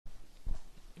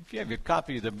If you have your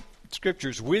copy of the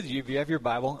Scriptures with you, if you have your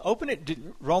Bible, open it to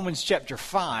Romans chapter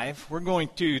 5. We're going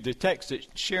to, the text that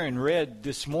Sharon read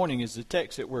this morning is the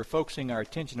text that we're focusing our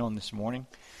attention on this morning.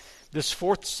 This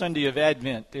fourth Sunday of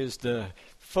Advent is the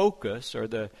focus, or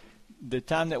the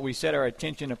time that we set our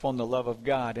attention upon the love of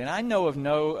God. And I know of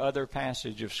no other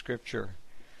passage of Scripture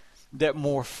that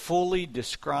more fully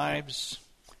describes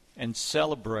and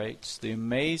celebrates the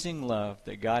amazing love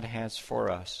that God has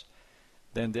for us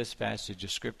than this passage of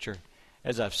Scripture.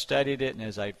 As I've studied it and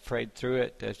as I've prayed through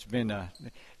it,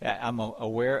 I'm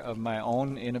aware of my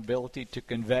own inability to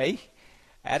convey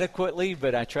adequately,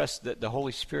 but I trust that the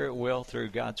Holy Spirit will, through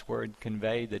God's Word,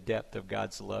 convey the depth of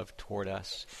God's love toward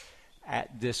us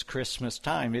at this Christmas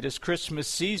time. It is Christmas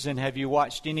season. Have you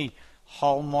watched any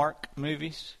Hallmark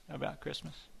movies about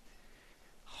Christmas?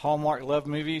 Hallmark love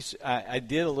movies? I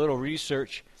did a little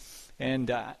research, and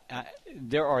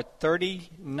there are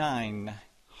 39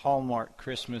 Hallmark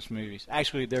Christmas movies.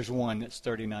 Actually, there's one that's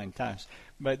 39 times.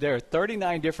 But there are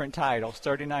 39 different titles,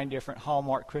 39 different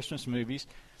Hallmark Christmas movies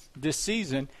this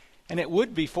season. And it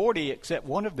would be 40, except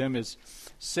one of them is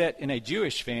set in a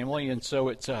Jewish family, and so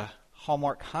it's a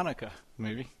Hallmark Hanukkah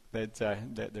movie that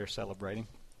they're celebrating.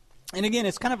 And again,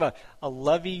 it's kind of a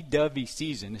lovey-dovey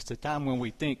season. It's the time when we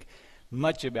think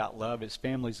much about love as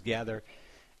families gather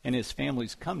and as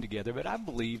families come together. But I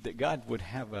believe that God would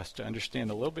have us to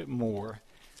understand a little bit more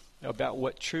about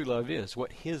what true love is,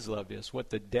 what His love is, what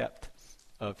the depth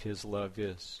of His love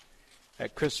is.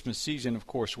 At Christmas season, of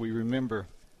course, we remember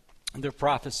the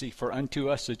prophecy, "For unto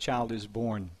us a child is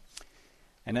born,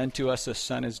 and unto us a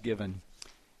son is given,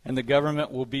 and the government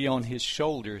will be on His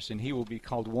shoulders, and He will be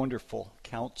called Wonderful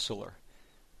Counselor,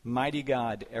 Mighty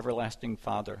God, Everlasting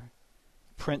Father,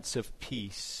 Prince of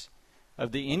Peace.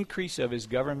 Of the increase of His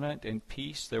government and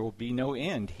peace there will be no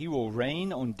end. He will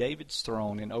reign on David's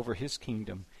throne and over His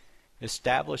kingdom,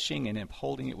 establishing and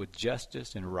upholding it with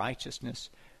justice and righteousness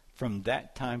from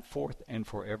that time forth and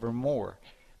forevermore.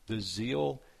 The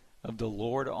zeal of the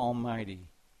Lord Almighty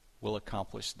will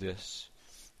accomplish this."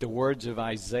 The words of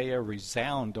Isaiah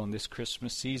resound on this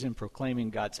Christmas season, proclaiming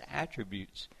God's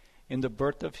attributes in the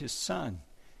birth of His Son,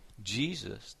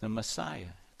 Jesus, the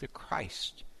Messiah, the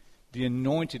Christ, the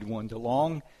Anointed One, the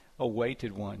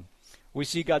long-awaited One. We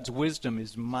see God's wisdom,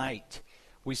 His might.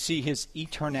 We see His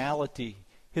eternality,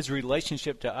 His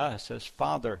relationship to us as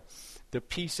Father, the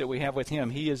peace that we have with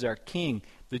Him. He is our King,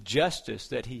 the justice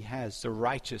that He has, the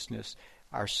righteousness,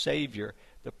 our Savior,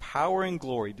 the power and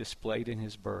glory displayed in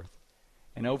His birth.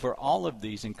 And over all of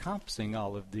these, encompassing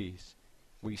all of these,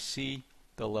 we see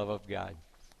the love of God.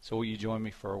 So will you join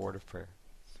me for a word of prayer?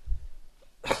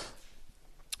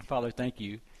 Father, thank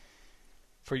You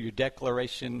for Your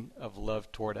declaration of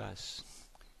love toward us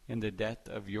in the death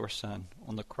of Your Son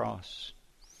on the cross.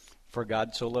 For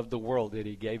God so loved the world that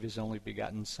He gave His only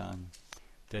begotten Son,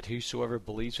 that whosoever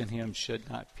believes in Him should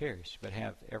not perish, but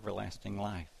have everlasting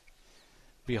life.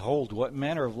 Behold, what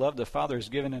manner of love the Father has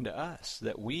given unto us,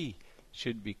 that we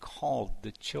should be called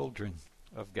the children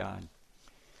of God.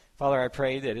 Father, I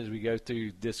pray that as we go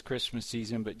through this Christmas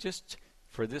season, but just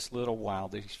for this little while,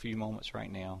 these few moments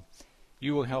right now,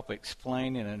 You will help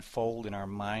explain and unfold in our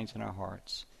minds and our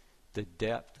hearts the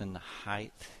depth and the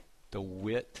height, the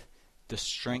width, the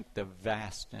strength, the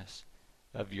vastness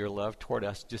of Your love toward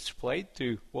us, displayed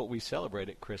through what we celebrate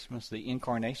at Christmas, the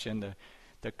incarnation,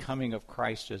 the coming of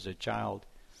Christ as a child,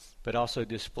 but also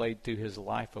displayed through His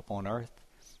life upon earth,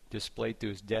 displayed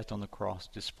through His death on the cross,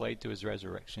 displayed through His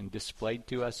resurrection, displayed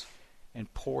to us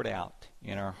and poured out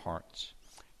in our hearts.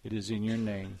 It is in Your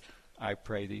name I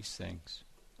pray these things.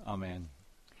 Amen.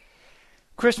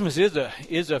 Christmas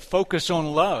is a focus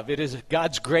on love. It is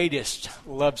God's greatest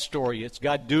love story. It's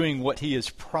God doing what He has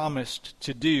promised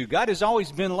to do. God has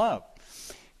always been love.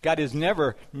 God has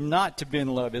never not been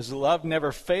love. His love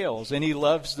never fails, and He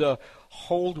loves the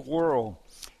whole world.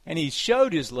 And He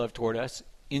showed His love toward us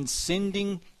in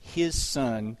sending His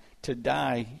Son to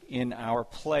die in our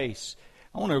place.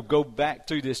 I want to go back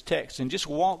through this text and just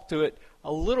walk through it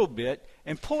a little bit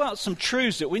and pull out some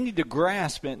truths that we need to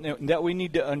grasp and that we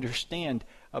need to understand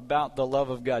about the love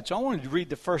of God. So I wanted to read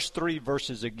the first 3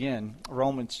 verses again,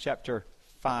 Romans chapter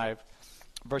 5,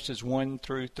 verses 1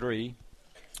 through 3.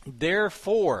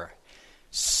 Therefore,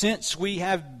 since we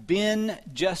have been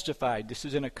justified, this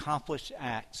is an accomplished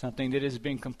act, something that has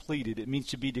been completed. It means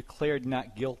to be declared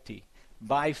not guilty.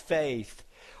 By faith,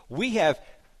 we have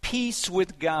peace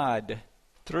with God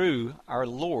through our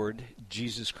Lord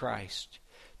Jesus Christ.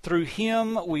 Through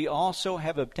Him we also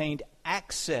have obtained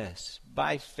access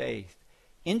by faith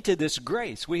into this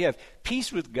grace. We have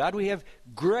peace with God. We have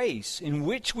grace in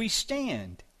which we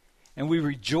stand. And we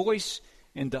rejoice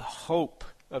in the hope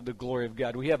of the glory of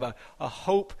God. We have a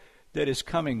hope that is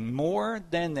coming. More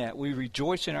than that, we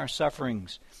rejoice in our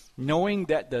sufferings, knowing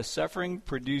that the suffering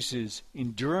produces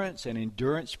endurance, and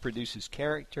endurance produces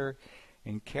character,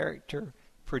 and character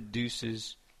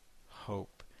produces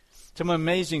hope. Some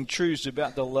amazing truths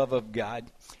about the love of God.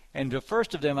 And the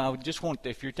first of them, I would just want,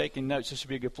 if you're taking notes, this would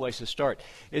be a good place to start,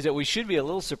 is that we should be a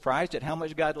little surprised at how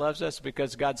much God loves us,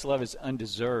 because God's love is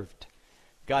undeserved.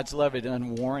 God's love is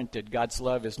unwarranted. God's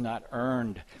love is not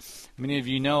earned. Many of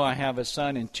you know I have a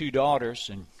son and 2 daughters,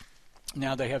 and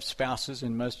now they have spouses,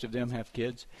 and most of them have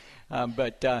kids.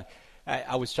 But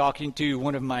I was talking to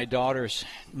one of my daughters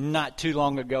not too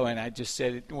long ago, and I just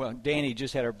said, well, Danny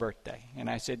just had her birthday. And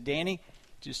I said, Danny,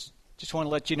 just want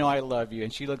to let you know I love you.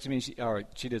 And she looked at me,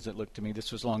 she doesn't look to me.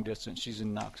 This was long distance. She's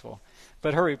in Knoxville.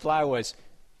 But her reply was,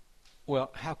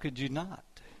 well, how could you not?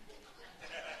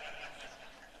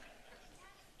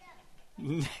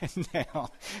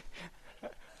 Now,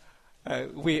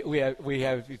 we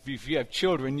have if you have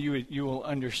children, you will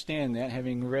understand that,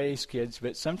 having raised kids.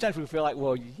 But sometimes we feel like,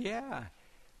 well, yeah.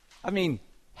 I mean,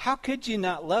 how could you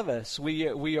not love us? We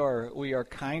are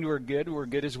kind. We're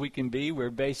good as we can be. We're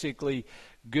basically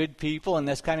good people, and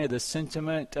that's kind of the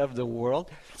sentiment of the world.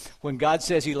 When God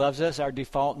says He loves us, our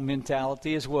default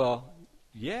mentality is, well,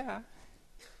 yeah.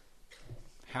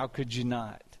 How could you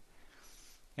not?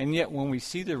 And yet, when we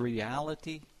see the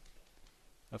reality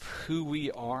of who we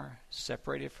are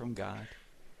separated from God,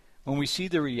 when we see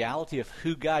the reality of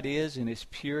who God is in His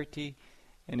purity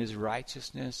and His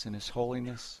righteousness and His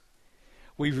holiness,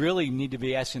 we really need to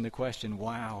be asking the question,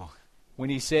 wow. When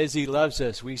He says He loves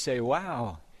us, we say,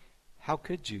 wow, how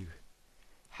could you?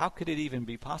 How could it even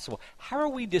be possible? How are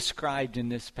we described in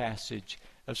this passage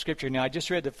of Scripture? Now, I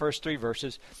just read the first 3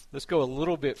 verses. Let's go a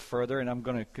little bit further, and I'm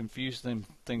going to confuse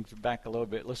things back a little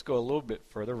bit. Let's go a little bit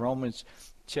further. Romans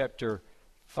chapter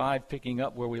 5, picking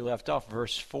up where we left off,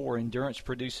 verse 4, endurance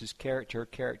produces character,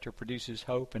 character produces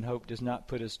hope, and hope does not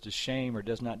put us to shame or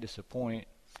does not disappoint.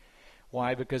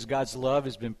 Why? Because God's love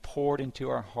has been poured into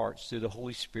our hearts through the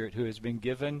Holy Spirit who has been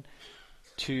given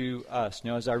to us.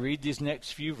 Now, as I read these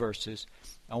next few verses,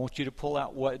 I want you to pull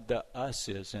out what the us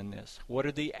is in this. What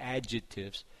are the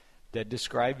adjectives that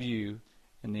describe you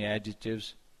and the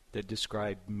adjectives that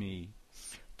describe me?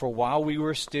 For while we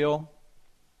were still,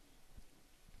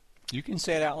 you can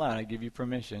say it out loud, I give you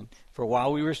permission. For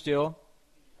while we were still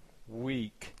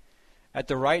weak, at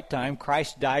the right time,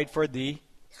 Christ died for the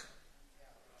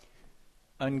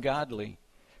ungodly.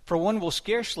 For one will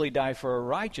scarcely die for a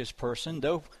righteous person,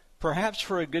 though perhaps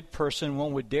for a good person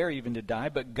one would dare even to die.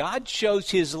 But God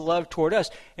shows His love toward us,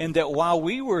 in that while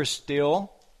we were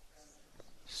still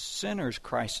sinners,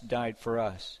 Christ died for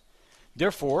us.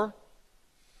 Therefore,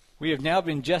 we have now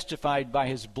been justified by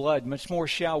His blood. Much more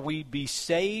shall we be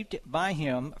saved by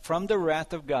Him from the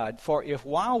wrath of God. For if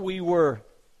while we were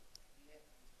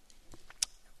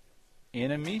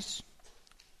enemies,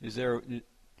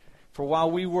 for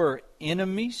while we were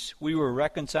enemies, we were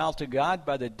reconciled to God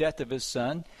by the death of His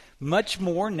Son. Much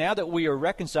more, now that we are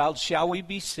reconciled, shall we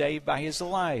be saved by His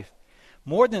life.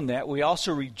 More than that, we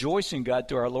also rejoice in God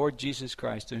through our Lord Jesus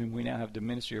Christ, to whom we now have the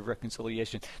ministry of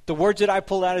reconciliation. The words that I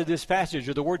pull out of this passage,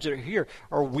 or the words that are here,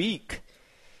 are weak.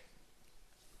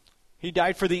 He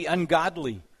died for the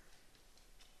ungodly.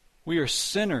 We are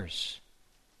sinners,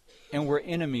 and we're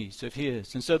enemies of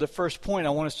His. And so the first point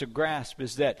I want us to grasp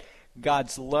is that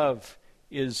God's love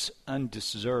is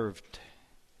undeserved.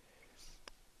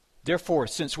 Therefore,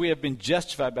 since we have been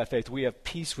justified by faith, we have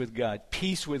peace with God.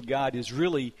 Peace with God is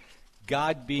really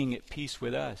God being at peace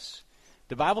with us.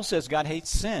 The Bible says God hates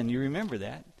sin. You remember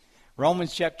that.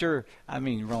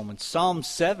 Psalm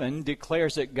 7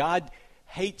 declares that God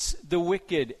hates the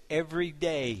wicked every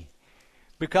day.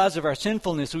 Because of our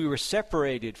sinfulness, we were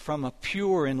separated from a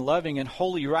pure and loving and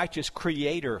holy, righteous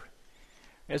Creator.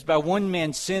 As by one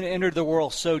man sin entered the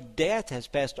world, so death has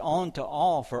passed on to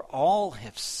all, for all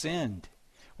have sinned.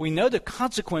 We know the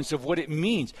consequence of what it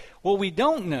means. What we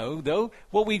don't know, though,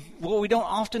 what we don't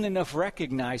often enough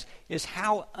recognize, is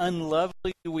how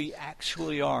unlovely we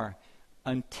actually are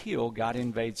until God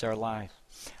invades our life.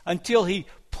 Until He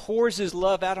pours His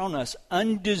love out on us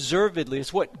undeservedly.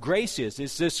 It's what grace is.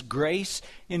 It's this grace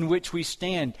in which we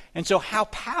stand. And so how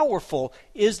powerful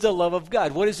is the love of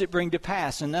God? What does it bring to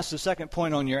pass? And that's the second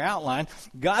point on your outline.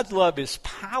 God's love is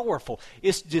powerful.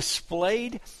 It's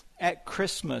displayed at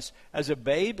Christmas as a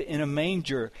babe in a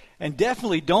manger. And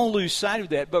definitely don't lose sight of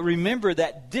that. But remember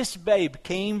that this babe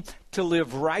came to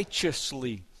live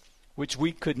righteously, which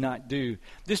we could not do.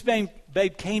 This babe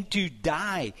babe came to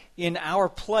die in our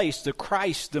place, the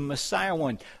Christ, the Messiah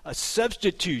one, a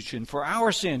substitution for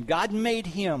our sin. God made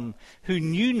him who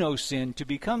knew no sin to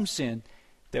become sin,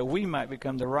 that we might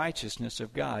become the righteousness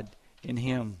of God in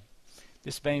him.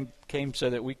 This babe came so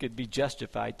that we could be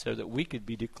justified, so that we could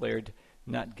be declared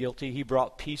not guilty. He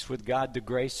brought peace with God, the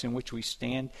grace in which we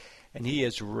stand, and he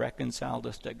has reconciled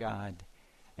us to God.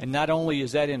 And not only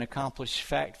is that an accomplished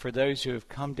fact for those who have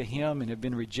come to him and have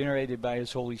been regenerated by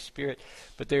his Holy Spirit,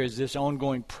 but there is this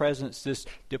ongoing presence, this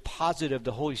deposit of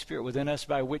the Holy Spirit within us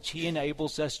by which he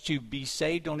enables us to be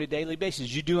saved on a daily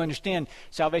basis. You do understand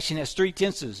salvation has three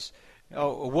tenses.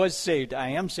 Oh, was saved, I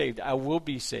am saved, I will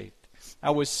be saved.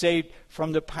 I was saved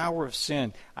from the power of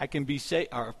sin. I can be saved,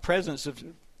 I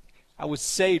was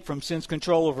saved from sin's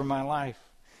control over my life.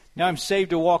 Now I'm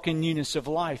saved to walk in newness of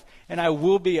life. And I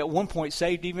will be at one point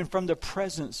saved even from the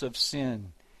presence of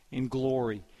sin in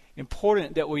glory.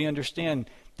 Important that we understand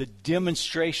the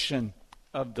demonstration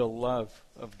of the love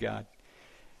of God.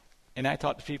 And I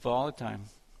talk to people all the time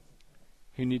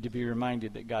who need to be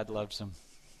reminded that God loves them.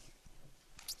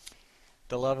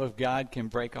 The love of God can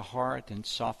break a heart and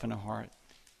soften a heart.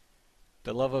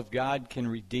 The love of God can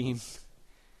redeem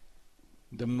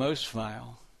the most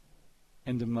vile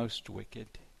and the most wicked.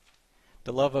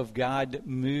 The love of God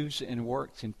moves and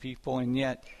works in people, and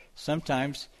yet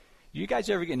sometimes, you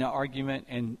guys ever get in an argument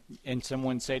and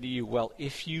someone say to you, well,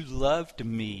 if you loved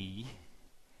me,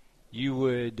 you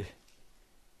would,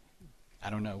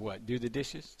 I don't know what, do the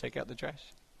dishes, take out the trash?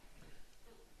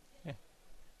 Yeah.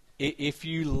 If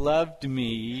you loved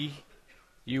me,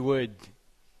 you would,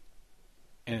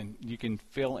 and you can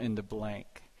fill in the blank.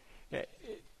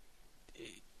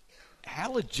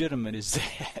 How legitimate is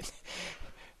that?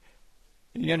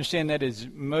 You understand that is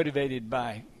motivated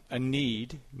by a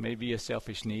need, maybe a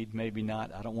selfish need, maybe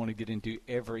not. I don't want to get into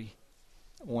every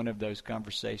one of those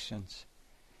conversations.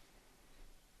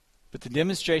 But the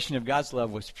demonstration of God's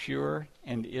love was pure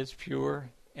and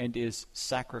is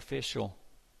sacrificial,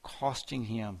 costing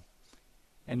him.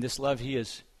 And this love he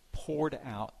has poured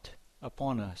out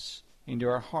upon us into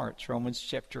our hearts. Romans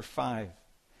chapter 5.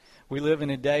 We live in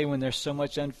a day when there's so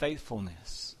much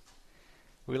unfaithfulness.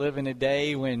 We live in a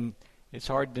day when it's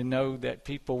hard to know that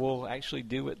people will actually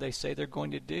do what they say they're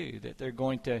going to do, that they're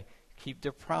going to keep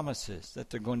their promises, that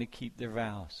they're going to keep their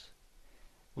vows.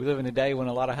 We live in a day when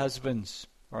a lot of husbands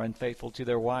are unfaithful to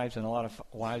their wives and a lot of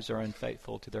wives are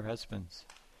unfaithful to their husbands.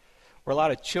 Where a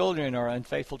lot of children are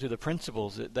unfaithful to the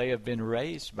principles that they have been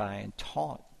raised by and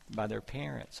taught by their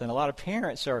parents. And a lot of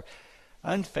parents are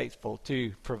unfaithful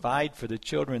to provide for the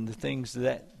children the things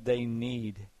that they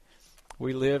need.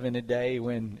 We live in a day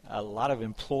when a lot of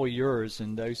employers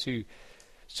and those who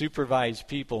supervise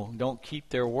people don't keep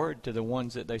their word to the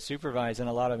ones that they supervise, and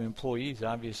a lot of employees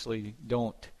obviously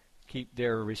don't keep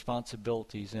their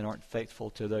responsibilities and aren't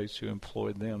faithful to those who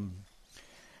employ them.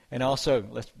 And also,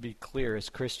 let's be clear, as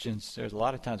Christians, there's a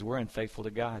lot of times we're unfaithful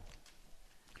to God.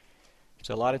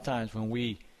 So a lot of times when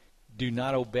we do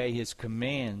not obey his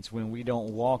commands, when we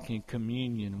don't walk in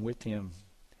communion with him.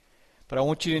 But I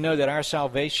want you to know that our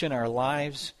salvation, our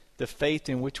lives, the faith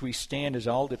in which we stand is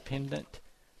all dependent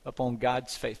upon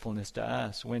God's faithfulness to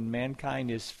us. When mankind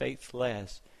is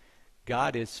faithless,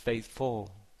 God is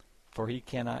faithful, for he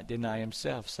cannot deny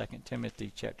himself. 2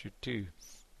 Timothy chapter 2,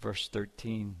 verse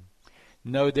 13.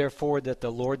 Know therefore that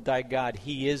the Lord thy God,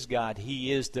 he is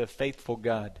the faithful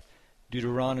God.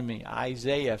 Deuteronomy,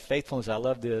 Isaiah, faithfulness, I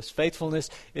love this. Faithfulness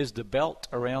is the belt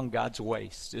around God's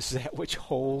waist. It's that which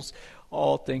holds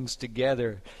all things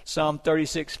together. Psalm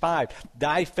 36:5,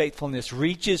 thy faithfulness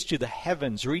reaches to the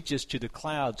heavens, reaches to the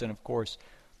clouds. And of course,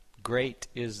 great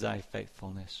is thy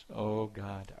faithfulness, O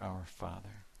God our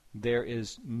Father. There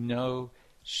is no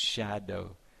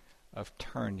shadow of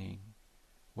turning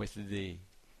with thee.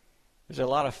 There's a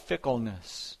lot of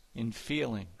fickleness in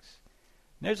feelings.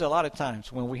 There's a lot of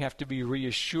times when we have to be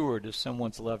reassured of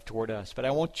someone's love toward us. But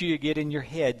I want you to get in your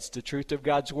heads the truth of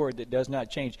God's word that does not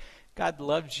change. God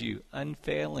loves you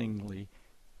unfailingly,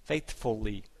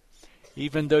 faithfully,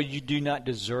 even though you do not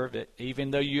deserve it,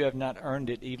 even though you have not earned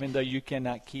it, even though you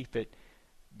cannot keep it.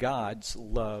 God's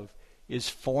love is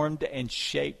formed and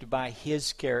shaped by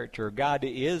his character. God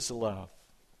is love.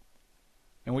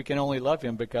 And we can only love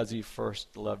him because he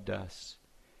first loved us.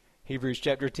 Hebrews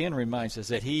chapter 10 reminds us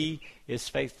that he is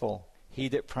faithful, he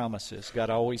that promises. God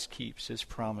always keeps his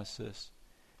promises.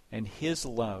 And his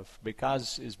love,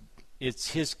 because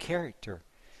it's his character,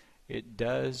 it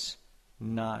does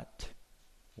not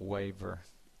waver.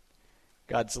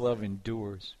 God's love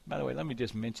endures. By the way, let me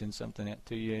just mention something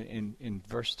to you. In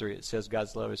verse 3, it says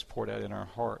God's love is poured out in our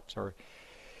hearts. Or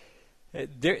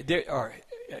There are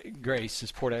grace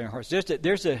is poured out in our hearts.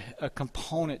 There's a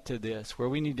component to this where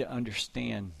we need to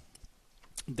understand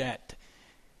that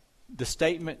the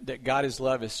statement that God is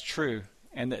love is true,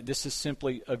 and that this is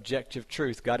simply objective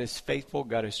truth. God is faithful,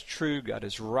 God is true, God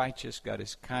is righteous, God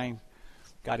is kind.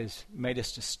 God has made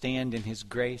us to stand in His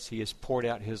grace. He has poured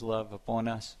out His love upon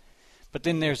us. But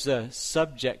then there's the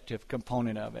subjective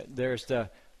component of it. There's the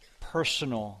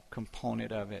personal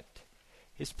component of it.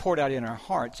 It's poured out in our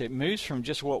hearts. It moves from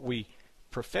just what we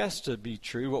profess to be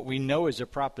true, what we know is a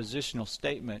propositional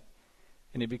statement,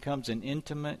 and it becomes an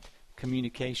intimate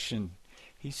communication.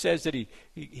 He says that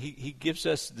he gives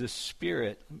us the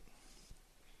Spirit.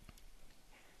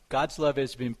 God's love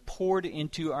has been poured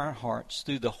into our hearts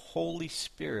through the Holy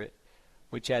Spirit,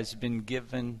 which has been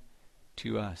given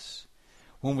to us.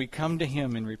 When we come to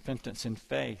Him in repentance and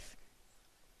faith,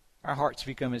 our hearts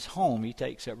become His home. He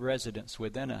takes up residence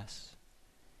within us.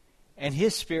 And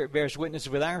His Spirit bears witness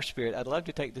with our spirit. I'd love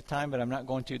to take the time, but I'm not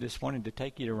going to this morning, to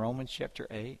take you to Romans chapter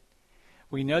 8.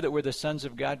 We know that we're the sons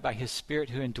of God by His Spirit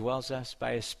who indwells us,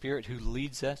 by His Spirit who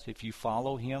leads us. If you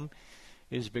follow Him,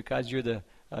 it is because you're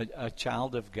a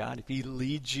child of God. If He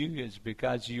leads you, it's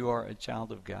because you are a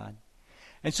child of God.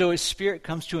 And so His Spirit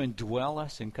comes to indwell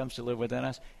us and comes to live within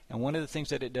us. And one of the things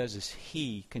that it does is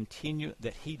He continually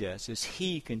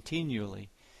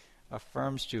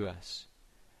affirms to us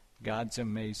God's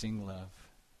amazing love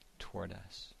toward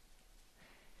us.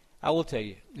 I will tell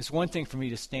you, it's one thing for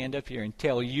me to stand up here and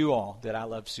tell you all that I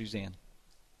love Suzanne.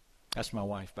 That's my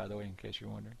wife, by the way, in case you're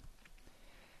wondering.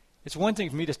 It's one thing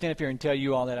for me to stand up here and tell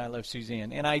you all that I love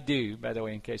Suzanne. And I do, by the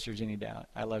way, in case there's any doubt.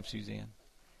 I love Suzanne.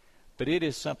 But it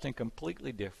is something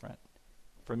completely different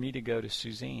for me to go to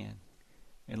Suzanne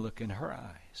and look in her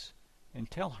eyes and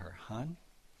tell her, hon,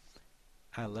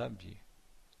 I love you.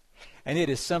 And it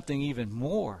is something even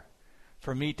more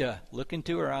for me to look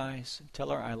into her eyes, tell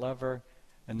her I love her,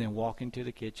 and then walk into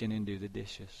the kitchen and do the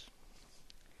dishes.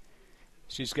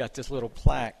 She's got this little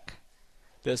plaque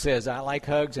that says, I like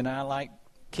hugs and I like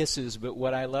kisses, but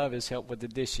what I love is help with the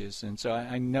dishes. And so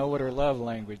I know what her love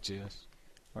language is.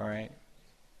 All right?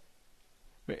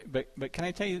 But can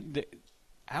I tell you that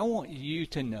I want you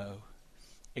to know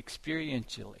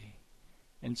experientially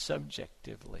and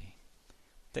subjectively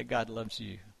that God loves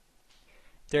you.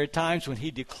 There are times when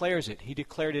He declares it. He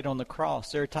declared it on the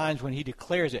cross. There are times when He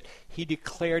declares it. He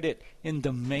declared it in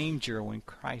the manger when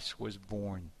Christ was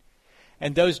born.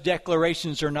 And those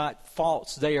declarations are not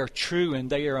false. They are true and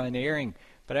they are unerring.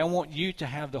 But I want you to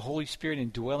have the Holy Spirit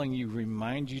indwelling you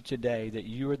remind you today that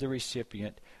you are the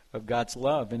recipient of God's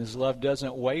love. And His love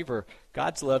doesn't waver.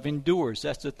 God's love endures.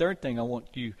 That's the third thing I want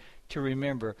you to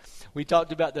remember. We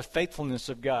talked about the faithfulness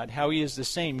of God, how He is the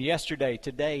same yesterday,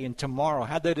 today, and tomorrow,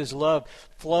 how that His love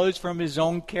flows from His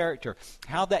own character,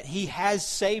 how that He has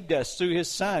saved us through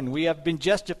His Son. We have been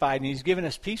justified and He's given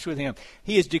us peace with Him.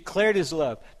 He has declared His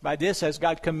love. By this has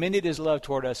God commended His love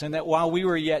toward us, and that while we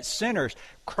were yet sinners,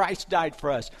 Christ died for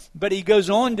us. But He goes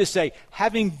on to say,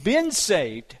 having been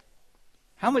saved,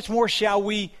 how much more shall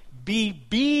we be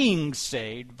being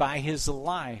saved by His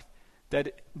life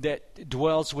that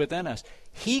dwells within us?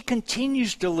 He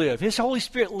continues to live. His Holy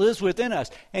Spirit lives within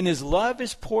us, and His love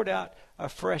is poured out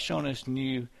afresh on us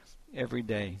new every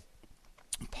day.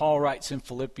 Paul writes in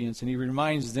Philippians, and he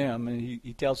reminds them, and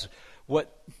he tells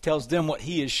them what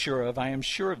he is sure of. I am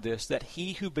sure of this, that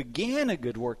He who began a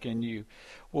good work in you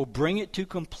will bring it to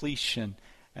completion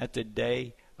at the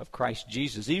day of Christ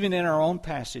Jesus. Even in our own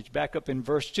passage, back up in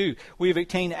verse 2, we have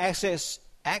obtained access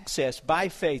by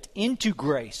faith into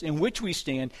grace in which we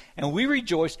stand, and we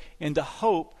rejoice in the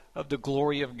hope of the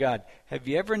glory of God. Have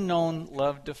you ever known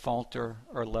love to falter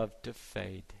or love to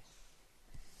fade?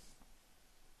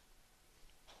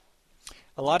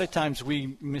 A lot of times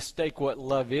we mistake what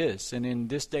love is, and in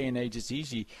this day and age it's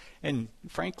easy. And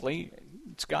frankly,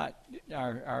 Scott,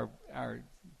 our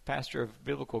pastor of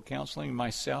biblical counseling,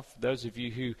 myself, those of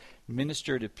you who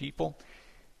minister to people,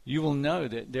 you will know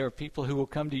that there are people who will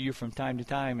come to you from time to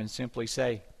time and simply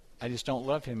say, I just don't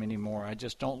love him anymore. I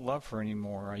just don't love her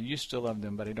anymore. I used to love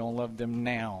them, but I don't love them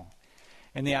now.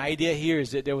 And the idea here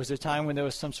is that there was a time when there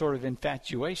was some sort of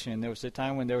infatuation. There was a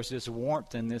time when there was this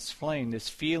warmth and this flame, this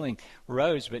feeling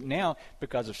rose. But now,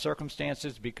 because of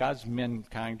circumstances, because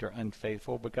mankind are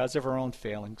unfaithful, because of our own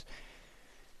failings,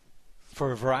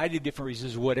 for a variety of different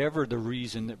reasons, whatever the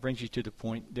reason that brings you to the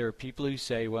point, there are people who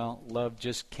say, well, love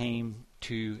just came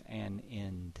to an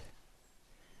end.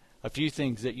 A few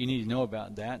things that you need to know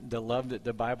about that. The love that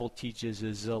the Bible teaches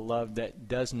is a love that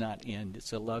does not end.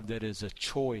 It's a love that is a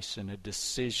choice and a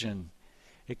decision.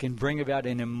 It can bring about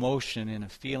an emotion and a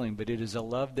feeling, but it is a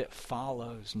love that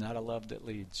follows, not a love that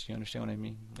leads. You understand what I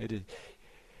mean? It is.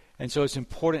 And so it's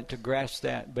important to grasp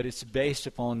that, but it's based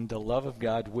upon the love of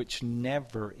God which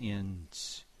never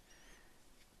ends.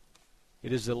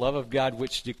 It is the love of God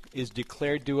which is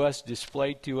declared to us,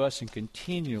 displayed to us, and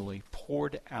continually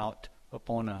poured out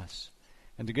upon us.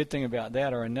 And the good thing about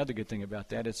that, or another good thing about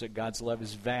that, is that God's love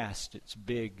is vast. It's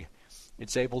big.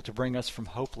 It's able to bring us from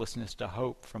hopelessness to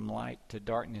hope, from light to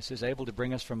darkness. It's able to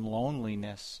bring us from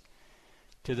loneliness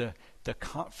to the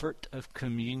comfort of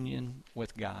communion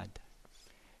with God.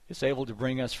 It's able to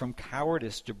bring us from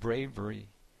cowardice to bravery.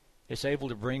 It's able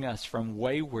to bring us from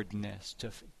waywardness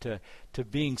to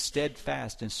being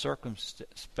steadfast and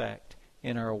circumspect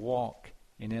in our walk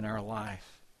and in our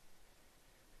life.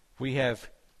 We have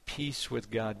peace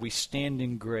with God. We stand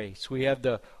in grace. We have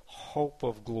the hope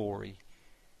of glory.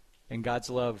 And God's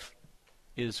love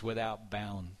is without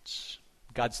bounds.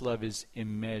 God's love is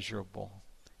immeasurable.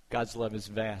 God's love is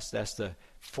vast. That's the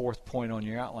fourth point on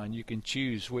your outline. You can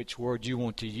choose which word you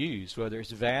want to use, whether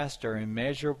it's vast or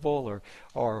immeasurable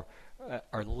or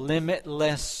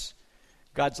limitless.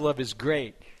 God's love is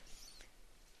great.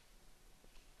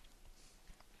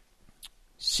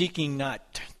 Seeking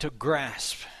not to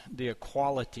grasp the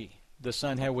equality the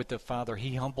Son had with the Father,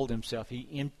 he humbled himself. He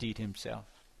emptied himself.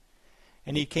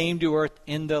 And he came to earth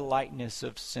in the likeness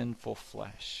of sinful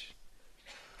flesh.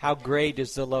 How great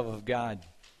is the love of God.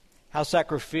 How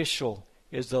sacrificial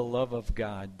is the love of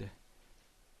God.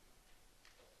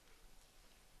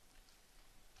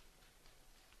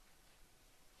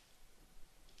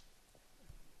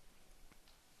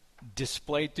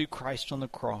 Displayed through Christ on the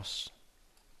cross.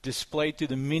 Displayed through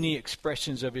the many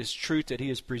expressions of his truth that he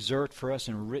has preserved for us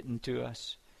and written to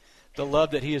us. The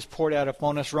love that he has poured out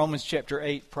upon us. Romans chapter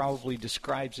 8 probably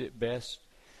describes it best.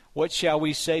 What shall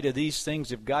we say to these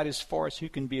things? If God is for us, who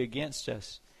can be against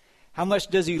us? How much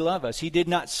does he love us? He did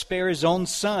not spare his own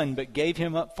Son, but gave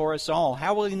him up for us all.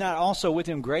 How will he not also with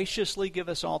him graciously give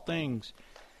us all things?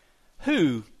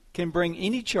 Who can bring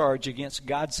any charge against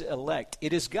God's elect?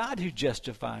 It is God who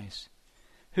justifies.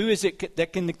 Who is it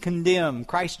that can condemn?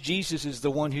 Christ Jesus is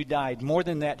the one who died. More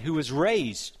than that, who was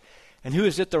raised, and who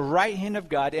is at the right hand of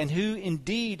God, and who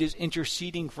indeed is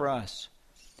interceding for us.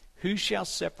 Who shall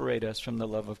separate us from the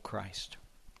love of Christ?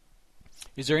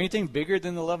 Is there anything bigger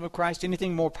than the love of Christ?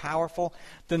 Anything more powerful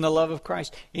than the love of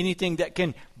Christ? Anything that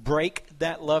can break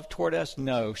that love toward us?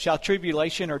 No. Shall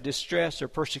tribulation or distress or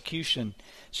persecution,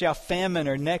 shall famine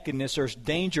or nakedness or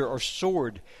danger or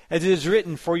sword? As it is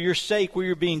written, for your sake we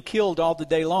are being killed all the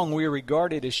day long. We are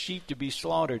regarded as sheep to be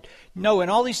slaughtered. No, in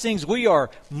all these things we are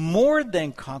more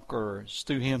than conquerors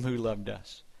through him who loved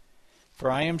us.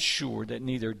 For I am sure that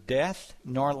neither death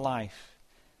nor life,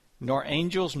 nor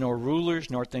angels, nor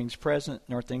rulers, nor things present,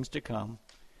 nor things to come,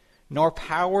 nor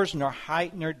powers, nor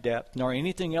height, nor depth, nor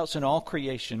anything else in all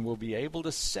creation will be able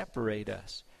to separate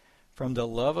us from the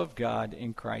love of God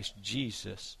in Christ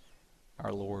Jesus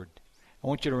our Lord. I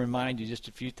want you to remind you just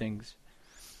a few things.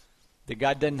 That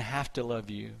God doesn't have to love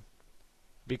you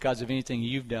because of anything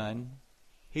you've done.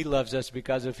 He loves us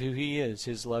because of who he is.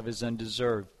 His love is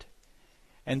undeserved.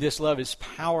 And this love is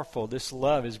powerful. This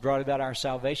love has brought about our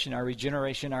salvation, our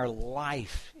regeneration, our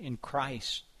life in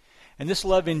Christ. And this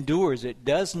love endures. It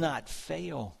does not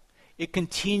fail. It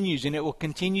continues, and it will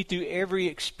continue through every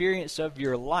experience of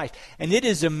your life. And it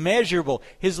is immeasurable.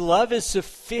 His love is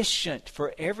sufficient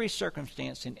for every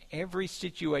circumstance and every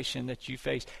situation that you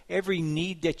face, every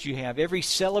need that you have, every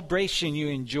celebration you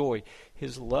enjoy.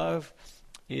 His love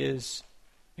is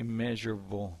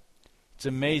immeasurable. It's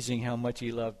amazing how much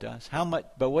he loved us.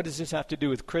 But what does this have to do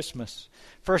with Christmas?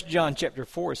 1 John chapter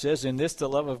 4 says, in this the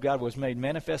love of God was made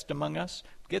manifest among us.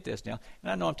 Get this now.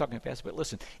 And I know I'm talking fast, but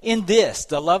listen. In this,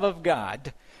 the love of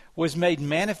God was made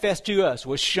manifest to us,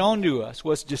 was shown to us,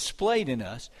 was displayed in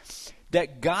us,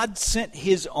 that God sent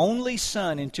his only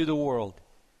Son into the world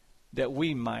that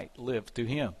we might live through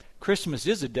him. Christmas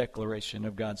is a declaration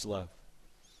of God's love.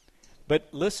 But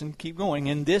listen, keep going.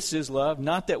 And this is love,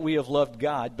 not that we have loved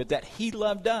God, but that he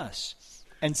loved us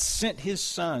and sent his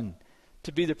Son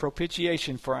to be the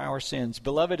propitiation for our sins.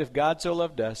 Beloved, if God so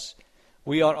loved us,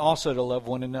 we ought also to love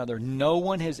one another. No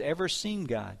one has ever seen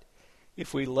God.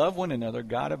 If we love one another,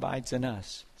 God abides in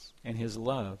us, and his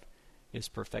love is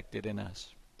perfected in us.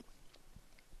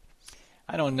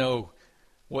 I don't know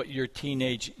what your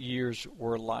teenage years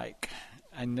were like.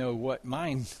 I know what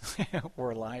mine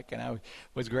were like, and I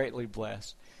was greatly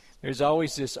blessed. There's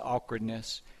always this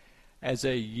awkwardness as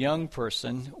a young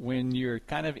person when you're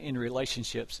kind of in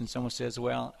relationships and someone says,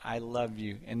 well, I love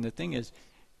you. And the thing is,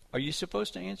 are you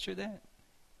supposed to answer that?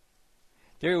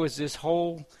 There was this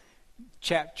whole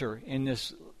chapter in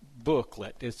this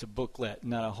booklet. It's a booklet,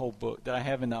 not a whole book, that I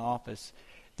have in the office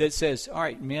that says, all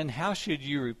right, men, how should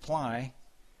you reply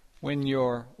when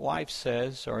your wife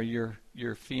says, or your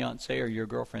fiance or your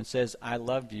girlfriend says, I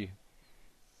love you?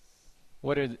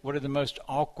 What are the most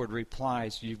awkward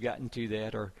replies you've gotten to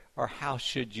that, or how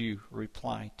should you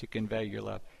reply to convey your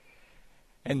love?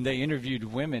 And they interviewed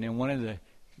women, and one of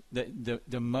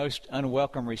the most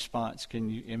unwelcome response, can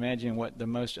you imagine what the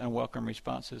most unwelcome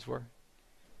responses were?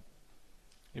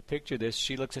 You picture this.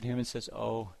 She looks at him and says,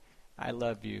 oh, I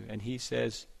love you. And he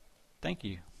says, thank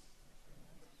you.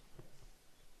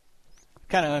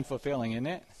 Kind of unfulfilling, isn't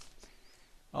it?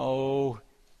 Oh,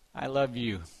 I love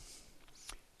you.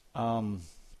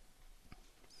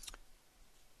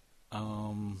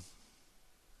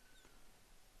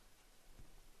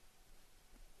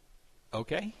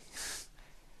 Okay.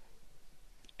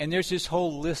 And there's this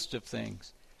whole list of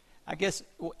things. I guess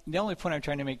the only point I'm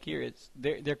trying to make here is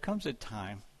there comes a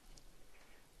time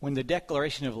when the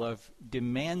declaration of love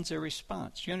demands a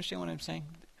response. You understand what I'm saying?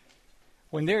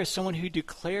 When there is someone who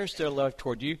declares their love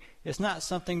toward you, it's not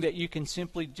something that you can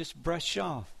simply just brush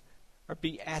off or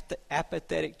be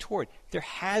apathetic toward. There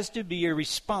has to be a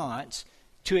response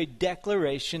to a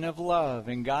declaration of love,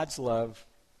 and God's love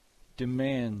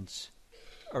demands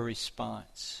a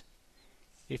response.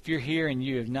 If you're here and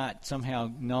you have not somehow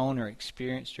known or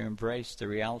experienced or embraced the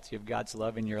reality of God's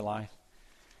love in your life,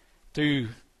 through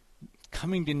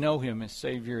coming to know Him as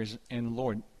Savior and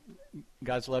Lord,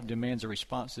 God's love demands a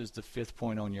response is the fifth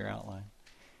point on your outline.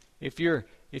 If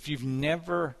you've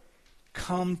never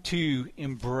come to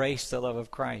embrace the love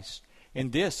of Christ,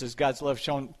 and this is God's love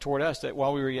shown toward us, that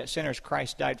while we were yet sinners,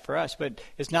 Christ died for us. But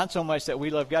it's not so much that we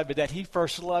love God, but that He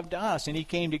first loved us, and He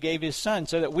came to give His Son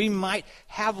so that we might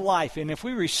have life. And if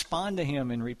we respond to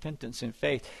Him in repentance and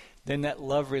faith, then that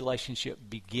love relationship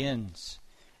begins.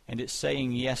 And it's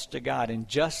saying yes to God. And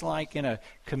just like in a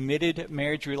committed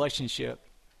marriage relationship,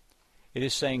 it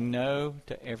is saying no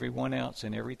to everyone else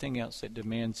and everything else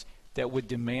that would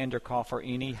demand or call for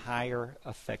any higher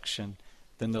affection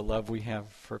than the love we have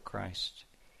for Christ.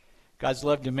 God's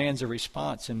love demands a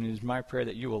response, and it is my prayer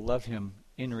that you will love Him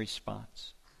in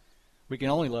response. We can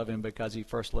only love Him because He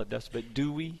first loved us, but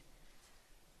do we?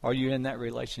 Are you in that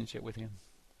relationship with Him?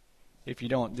 If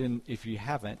you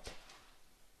haven't,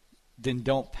 then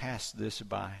don't pass this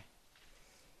by.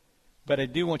 But I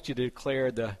do want you to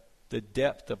declare the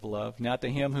depth of love, now to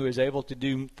Him who is able to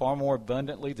do far more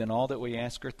abundantly than all that we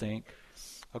ask or think,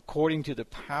 according to the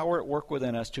power at work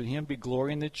within us. To Him be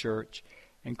glory in the church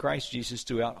and Christ Jesus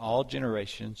throughout all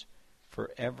generations,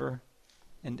 forever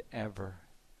and ever.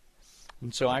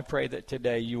 And so I pray that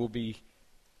today you will be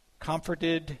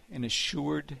comforted and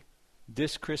assured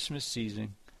this Christmas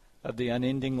season of the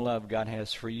unending love God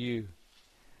has for you.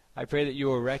 I pray that you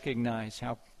will recognize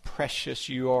how precious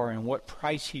you are and what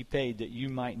price He paid that you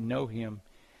might know Him,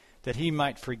 that He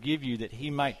might forgive you, that He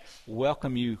might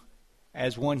welcome you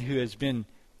as one who has been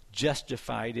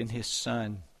justified in His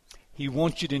Son. He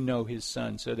wants you to know His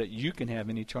Son so that you can have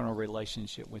an eternal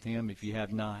relationship with Him if you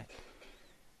have not.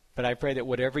 But I pray that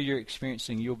whatever you're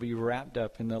experiencing, you'll be wrapped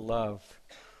up in the love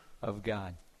of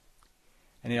God.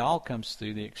 And it all comes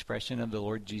through the expression of the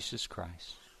Lord Jesus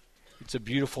Christ. It's a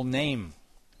beautiful name.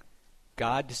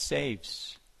 God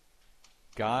saves.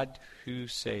 God who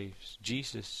saves.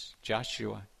 Jesus,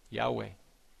 Joshua, Yahweh,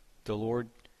 the Lord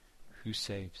who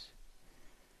saves.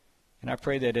 And I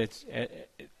pray that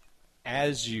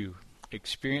as you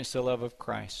experience the love of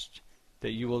Christ,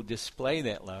 that you will display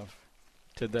that love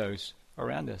to those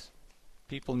around us.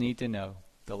 People need to know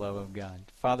the love of God.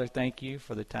 Father, thank you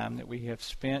for the time that we have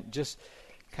spent just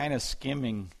kind of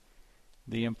skimming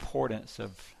the importance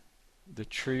of the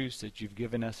truths that you've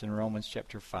given us in Romans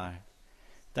chapter 5.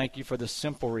 Thank you for the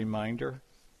simple reminder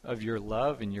of your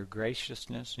love and your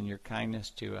graciousness and your kindness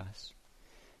to us.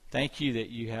 Thank you that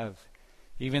you have,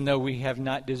 even though we have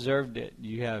not deserved it,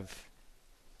 you have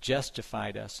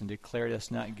justified us and declared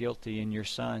us not guilty in your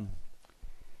Son.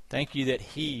 Thank you that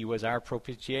He was our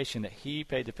propitiation, that He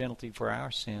paid the penalty for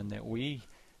our sin, that we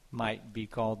might be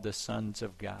called the sons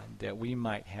of God, that we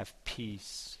might have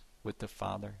peace with the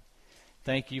Father.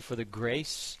 Thank you for the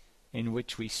grace in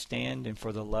which we stand and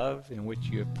for the love in which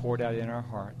you have poured out in our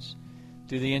hearts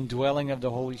through the indwelling of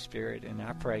the Holy Spirit. And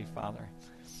I pray, Father,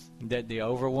 that the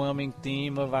overwhelming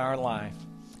theme of our life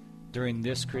during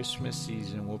this Christmas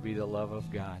season will be the love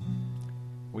of God.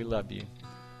 We love you.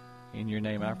 In your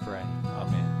name I pray.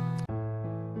 Amen.